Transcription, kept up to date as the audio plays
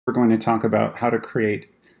We're going to talk about how to create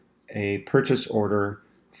a purchase order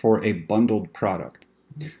for a bundled product.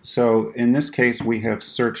 So in this case, we have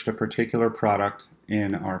searched a particular product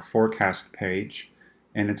in our forecast page,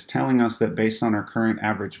 and it's telling us that based on our current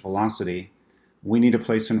average velocity, we need to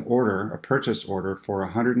place an order, a purchase order, for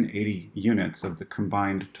 180 units of the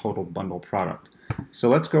combined total bundle product. So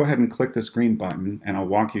let's go ahead and click this green button, and I'll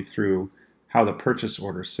walk you through how the purchase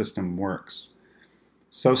order system works.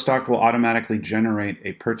 SoStock will automatically generate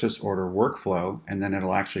a purchase order workflow, and then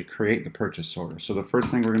it'll actually create the purchase order. So the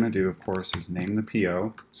first thing we're going to do, of course, is name the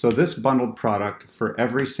PO. So this bundled product, for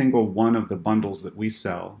every single one of the bundles that we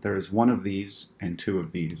sell, there is one of these and two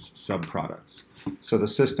of these sub-products. So the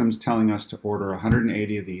system's telling us to order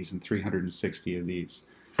 180 of these and 360 of these.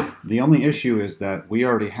 The only issue is that we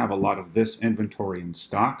already have a lot of this inventory in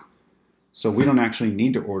stock, so we don't actually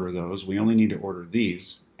need to order those. We only need to order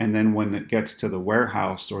these. And then when it gets to the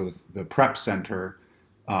warehouse or the prep center,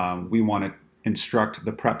 we want to instruct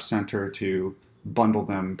the prep center to bundle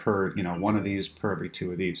them per, one of these per every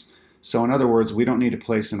two of these. So in other words, we don't need to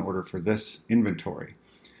place an order for this inventory.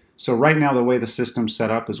 So right now, the way the system's set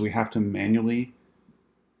up is we have to manually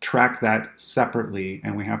track that separately,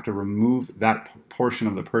 and we have to remove that portion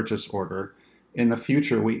of the purchase order. In the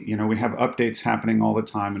future, we have updates happening all the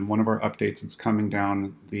time, and one of our updates that's coming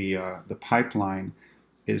down the pipeline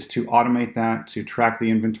is to automate that, to track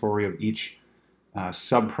the inventory of each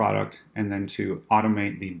sub-product, and then to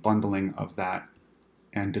automate the bundling of that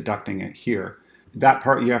and deducting it here. That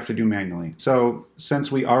part you have to do manually. So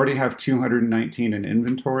since we already have 219 in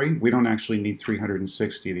inventory, we don't actually need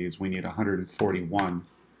 360 of these. We need 141,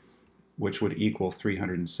 which would equal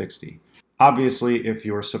 360. Obviously, if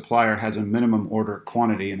your supplier has a minimum order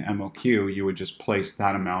quantity in MOQ, you would just place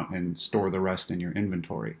that amount and store the rest in your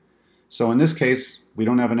inventory. So in this case, we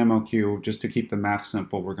don't have an MOQ. Just to keep the math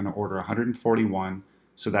simple, we're going to order 141,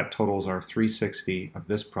 so that totals our 360 of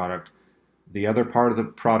this product. The other part of the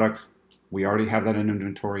product, we already have that in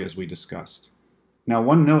inventory as we discussed. Now,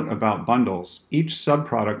 one note about bundles: each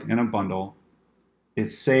sub-product in a bundle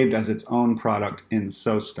is saved as its own product in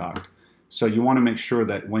SoStock. So you want to make sure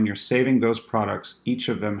that when you're saving those products, each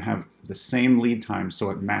of them have the same lead time so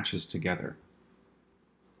it matches together.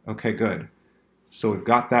 Okay, good. So we've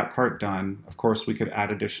got that part done. Of course, we could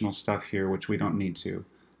add additional stuff here, which we don't need to.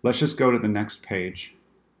 Let's just go to the next page.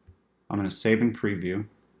 I'm going to save and preview.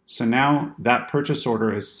 So now that purchase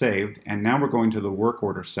order is saved, and now we're going to the work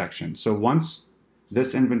order section. So once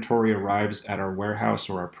this inventory arrives at our warehouse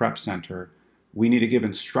or our prep center, we need to give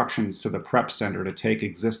instructions to the prep center to take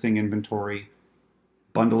existing inventory,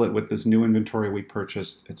 bundle it with this new inventory we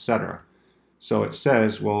purchased, etc. So it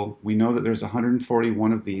says, well, we know that there's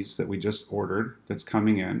 141 of these that we just ordered that's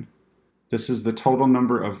coming in. This is the total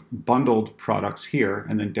number of bundled products here,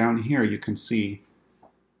 and then down here you can see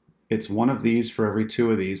it's one of these for every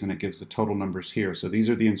two of these, and it gives the total numbers here. So these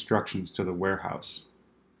are the instructions to the warehouse.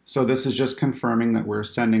 So this is just confirming that we're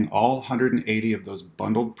sending all 180 of those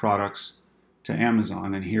bundled products to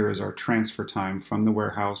Amazon, and here is our transfer time from the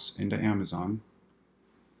warehouse into Amazon.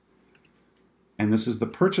 And this is the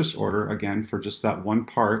purchase order, again, for just that one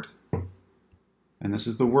part. And this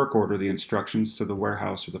is the work order, the instructions to the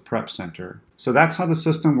warehouse or the prep center. So that's how the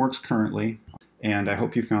system works currently, and I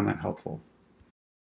hope you found that helpful.